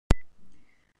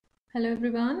Hello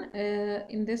everyone.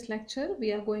 In this lecture,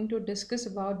 we are going to discuss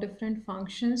about different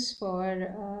functions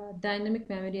for dynamic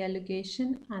memory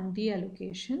allocation and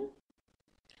deallocation.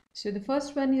 So the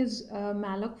first one is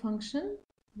malloc function,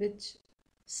 which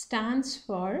stands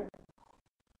for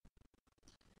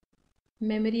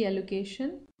memory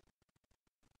allocation.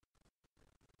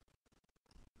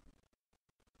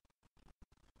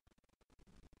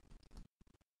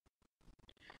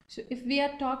 So if we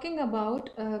are talking about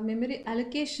memory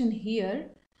allocation here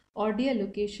or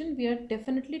deallocation, we are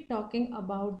definitely talking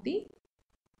about the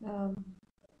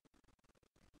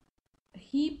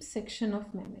heap section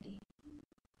of memory.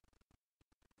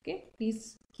 Okay,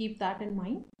 please keep that in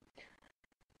mind.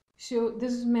 So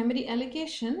this is memory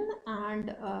allocation,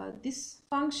 and this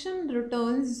function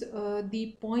returns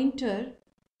the pointer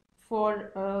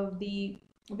for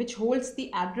which holds the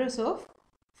address of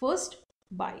first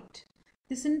byte.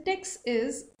 The syntax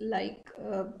is like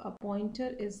a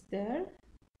pointer is there.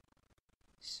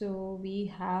 So we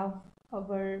have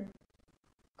our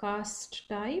cast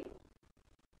type,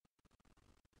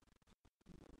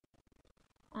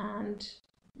 and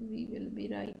we will be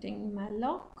writing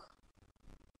malloc,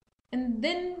 and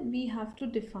then we have to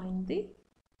define the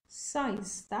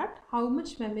size, that how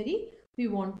much memory we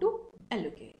want to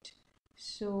allocate.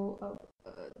 So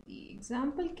the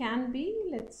example can be,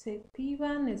 let's say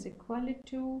p1 is equal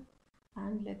to,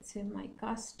 and let's say my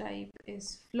cast type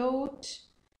is float,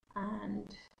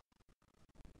 and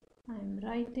I'm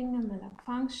writing a malloc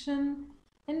function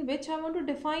in which I want to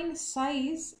define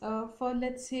size for,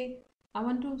 let's say I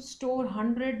want to store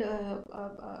 100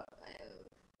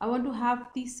 I want to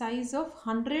have the size of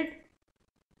 100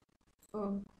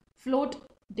 float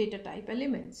data type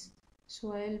elements.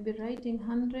 So I'll be writing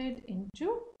 100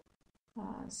 into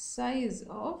size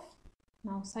of.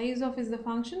 Now size of is the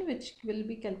function which will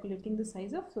be calculating the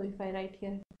size of. So if I write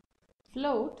here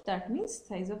float, that means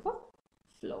size of a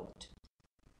float.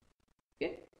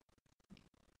 Okay.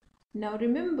 Now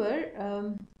remember,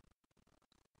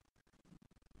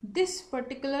 this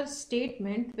particular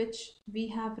statement which we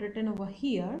have written over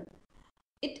here,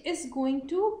 it is going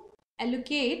to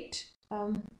allocate,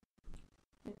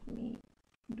 let me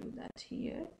do that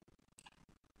here,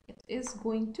 it is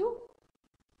going to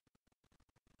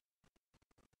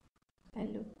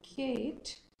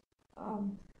allocate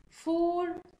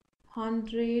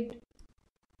 400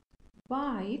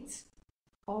 bytes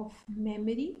of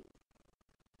memory,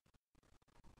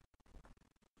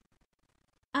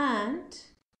 and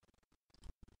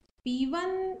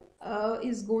P1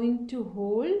 is going to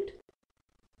hold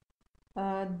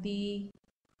the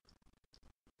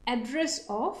address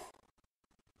of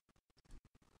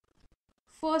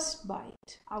first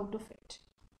byte out of it.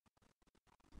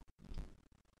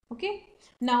 Okay,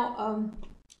 now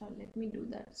let me do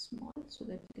that small so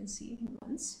that you can see it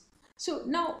once. So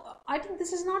now I think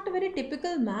this is not a very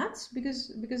typical maths,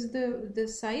 because the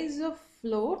size of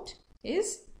float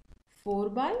is 4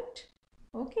 byte.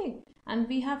 Okay, and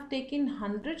we have taken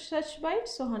 100 such bytes,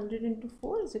 so 100 into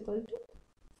 4 is equal to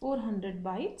 400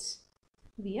 bytes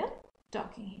we are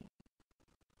talking here.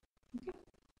 Okay.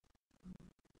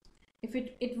 If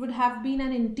it would have been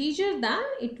an integer, then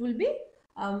it will be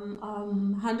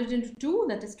 100 into 2,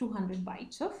 that is 200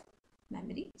 bytes of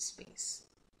memory space.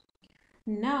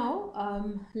 Now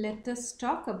let us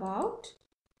talk about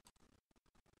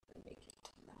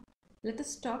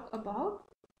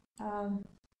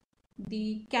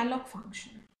the calloc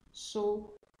function.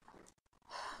 So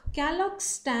calloc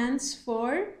stands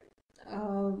for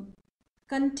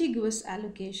contiguous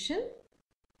allocation.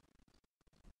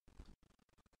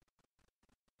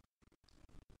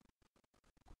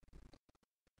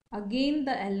 Again,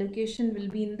 the allocation will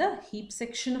be in the heap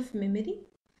section of memory.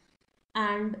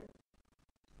 And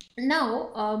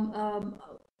now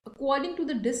according to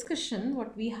the discussion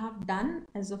what we have done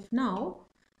as of now,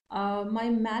 my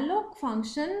malloc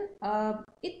function,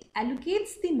 it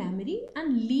allocates the memory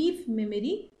and leave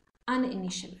memory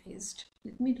uninitialized.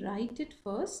 Let me write it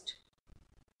first,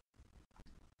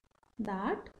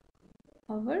 that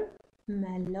our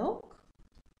malloc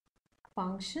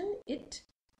function, it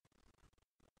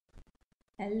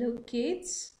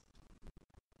allocates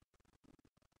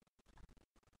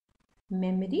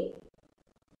memory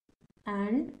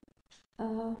and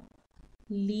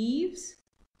leave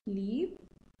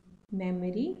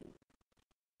memory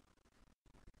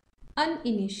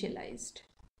uninitialized.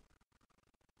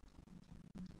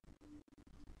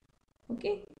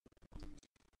 Okay,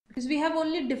 because we have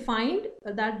only defined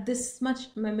that this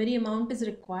much memory amount is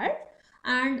required,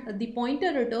 and the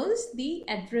pointer returns the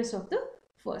address of the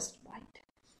first byte.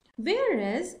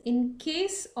 Whereas in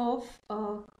case of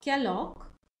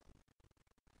calloc,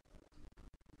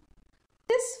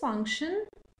 this function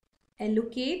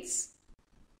allocates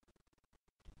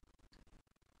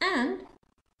and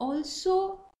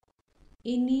also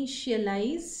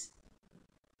initialize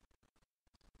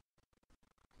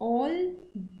all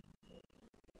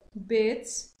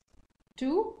bits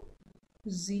to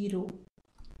 0.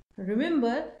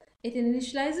 Remember, it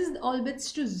initializes all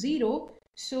bits to 0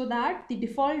 so that the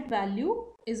default value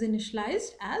is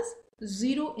initialized as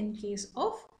 0 in case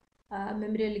of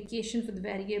memory allocation for the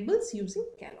variables using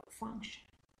calloc function.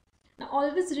 Now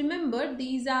always remember,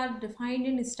 these are defined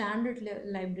in a standard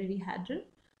library header.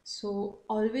 So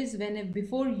always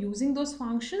before using those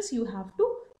functions, you have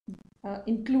to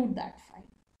include that file.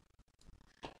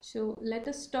 So let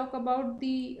us talk about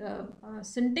the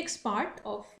syntax part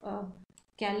of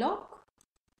calloc.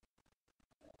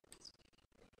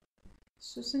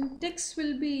 So syntax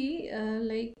will be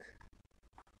like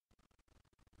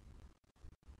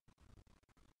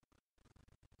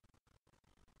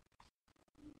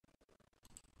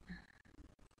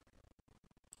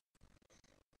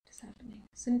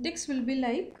syntax will be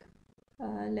like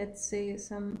let's say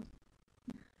some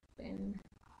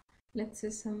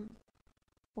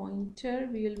pointer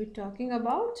we will be talking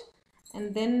about,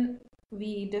 and then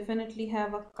we definitely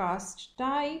have a cast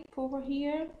type over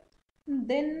here. And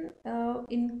then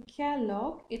in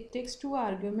calloc it takes two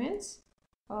arguments.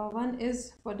 One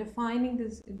is for defining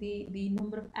the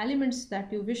number of elements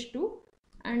that you wish to,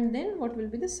 and then what will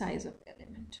be the size of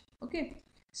element. Okay,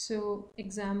 so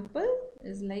example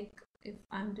is like if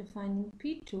I'm defining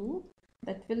p2,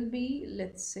 that will be,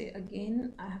 let's say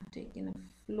again I have taken a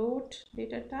float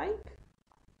data type,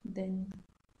 then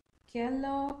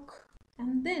calloc,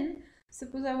 and then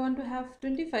suppose I want to have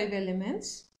 25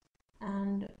 elements,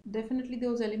 and definitely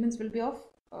those elements will be of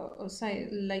size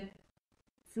like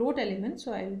float elements,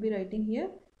 so I will be writing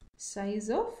here size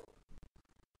of,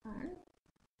 and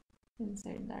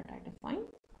inside that I define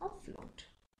a float.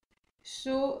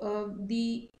 So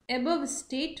the above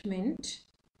statement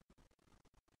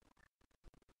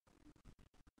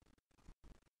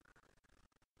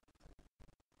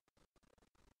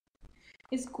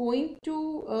is going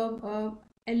to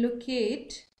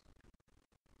allocate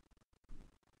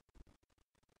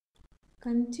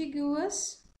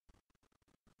contiguous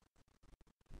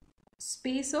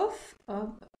space of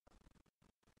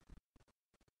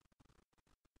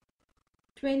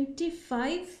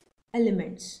 25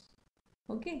 elements,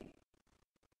 okay,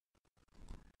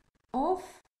 of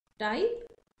type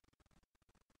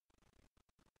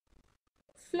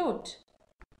float,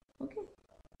 okay,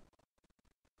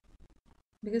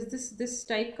 because this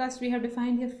typecast we have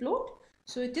defined here float,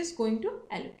 so it is going to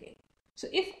allocate. So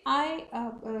if I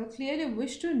clearly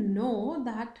wish to know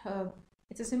that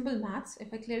it's a simple maths,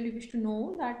 if I clearly wish to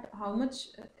know that how much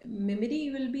memory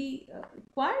will be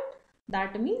required,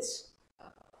 that means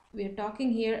we are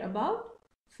talking here about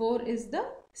 4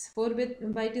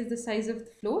 byte is the size of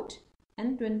the float,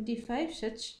 and 25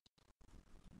 such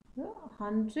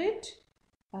 100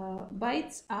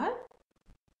 bytes are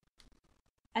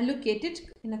allocated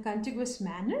in a contiguous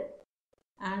manner,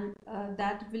 and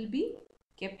that will be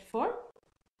kept for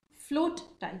float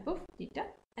type of data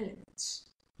elements.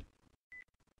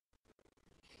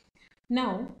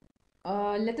 Now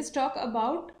let us talk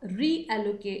about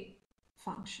reallocate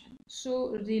function.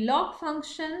 So realloc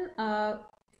function,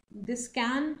 this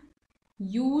can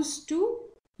use to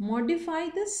modify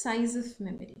the size of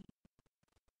memory,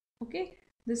 okay,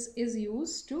 this is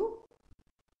used to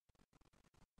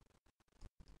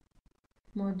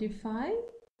modify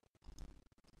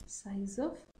size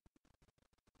of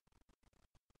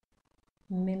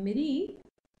memory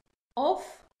of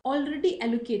already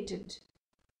allocated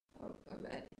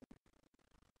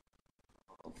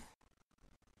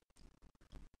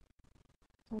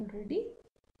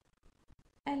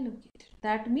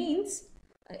That means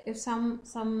if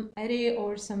some array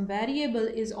or some variable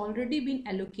is already been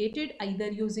allocated either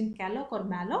using calloc or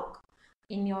malloc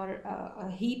in your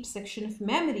heap section of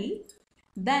memory,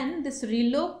 then this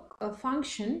realloc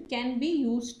function can be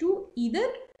used to either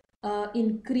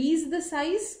increase the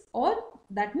size, or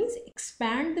that means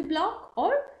expand the block,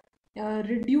 or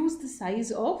reduce the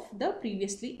size of the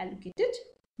previously allocated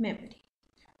memory.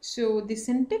 So the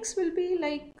syntax will be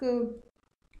like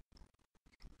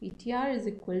ptr is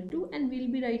equal to, and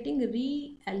we'll be writing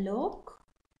realloc,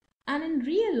 and in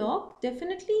realloc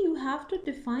definitely you have to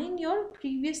define your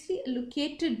previously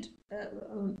allocated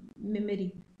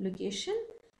memory location,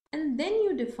 and then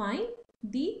you define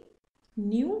the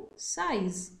new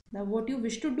size, now what you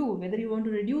wish to do, whether you want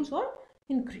to reduce or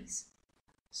increase.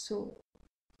 So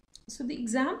the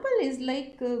example is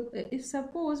like if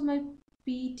suppose my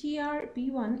ptr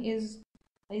p1 is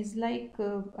is like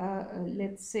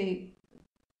let's say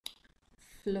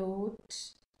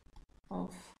float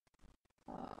of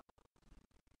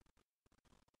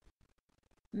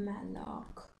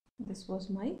malloc. This was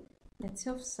my, let's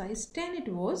say, of size 10 it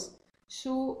was.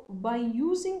 So by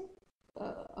using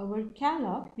our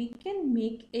calloc, we can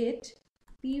make it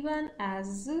p1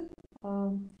 as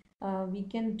we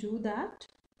can do that.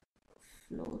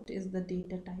 Float is the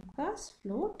data typecast,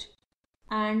 float,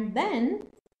 and then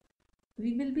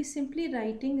we will be simply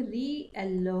writing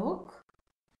realloc,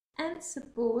 and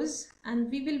suppose,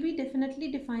 and we will be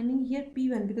definitely defining here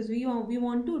p1 because we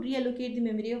want to reallocate the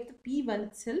memory of the p1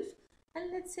 itself,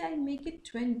 and let's say I make it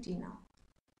 20 now.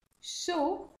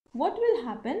 So what will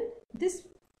happen, this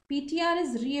ptr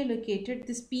is reallocated,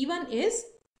 this p1 is,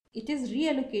 it is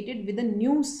reallocated with a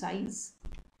new size.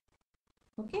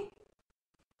 Okay,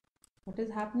 what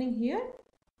is happening here?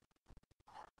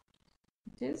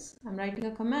 It is, I'm writing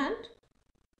a command,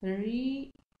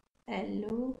 reallocated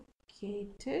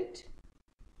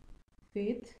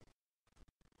with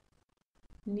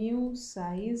new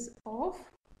size of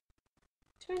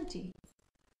 20.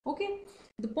 Okay,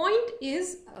 the point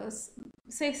is,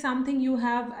 say something you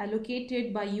have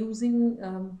allocated by using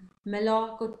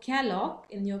malloc or calloc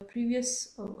in your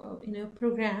previous in your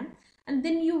program, and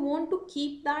then you want to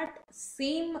keep that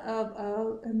same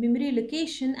memory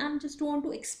location and just want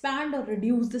to expand or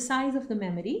reduce the size of the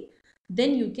memory,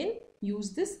 then you can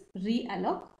use this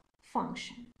realloc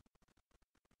function.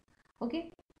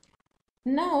 Okay,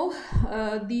 now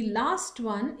the last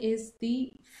one is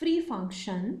the free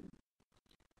function,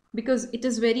 because it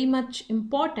is very much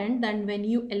important that when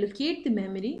you allocate the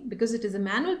memory, because it is a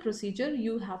manual procedure,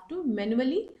 you have to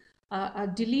manually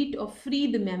delete or free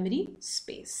the memory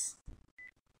space.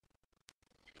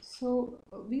 So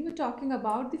we were talking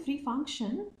about the free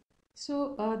function.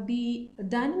 So the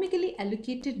dynamically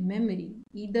allocated memory,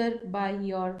 either by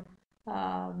your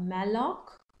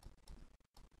malloc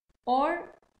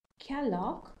or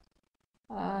calloc,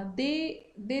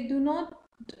 they do not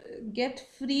get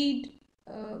freed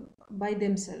by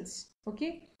themselves.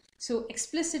 Okay, so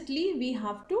explicitly we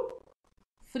have to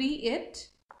free it,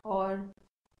 or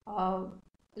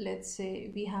let's say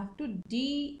we have to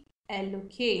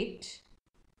deallocate.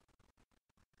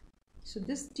 So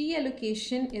this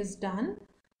deallocation is done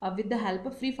with the help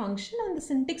of free function, and the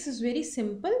syntax is very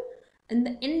simple. In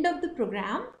the end of the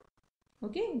program,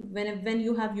 okay, when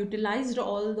you have utilized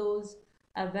all those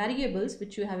variables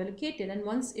which you have allocated, and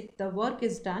once if the work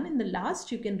is done, in the last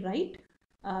you can write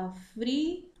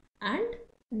free, and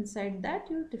inside that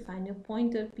you define your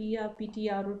pointer PR,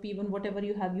 PTR or P1, whatever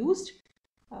you have used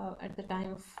at the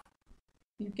time of,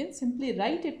 you can simply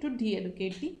write it to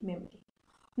deallocate the memory.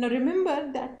 Now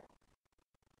remember that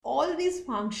all these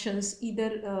functions,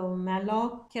 either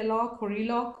malloc, calloc, or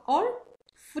realloc or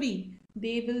free,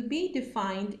 they will be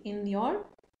defined in your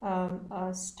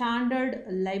standard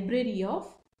library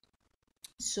of.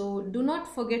 So do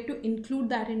not forget to include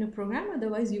that in your program,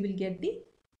 otherwise you will get the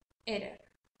error.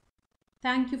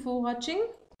 Thank you for watching.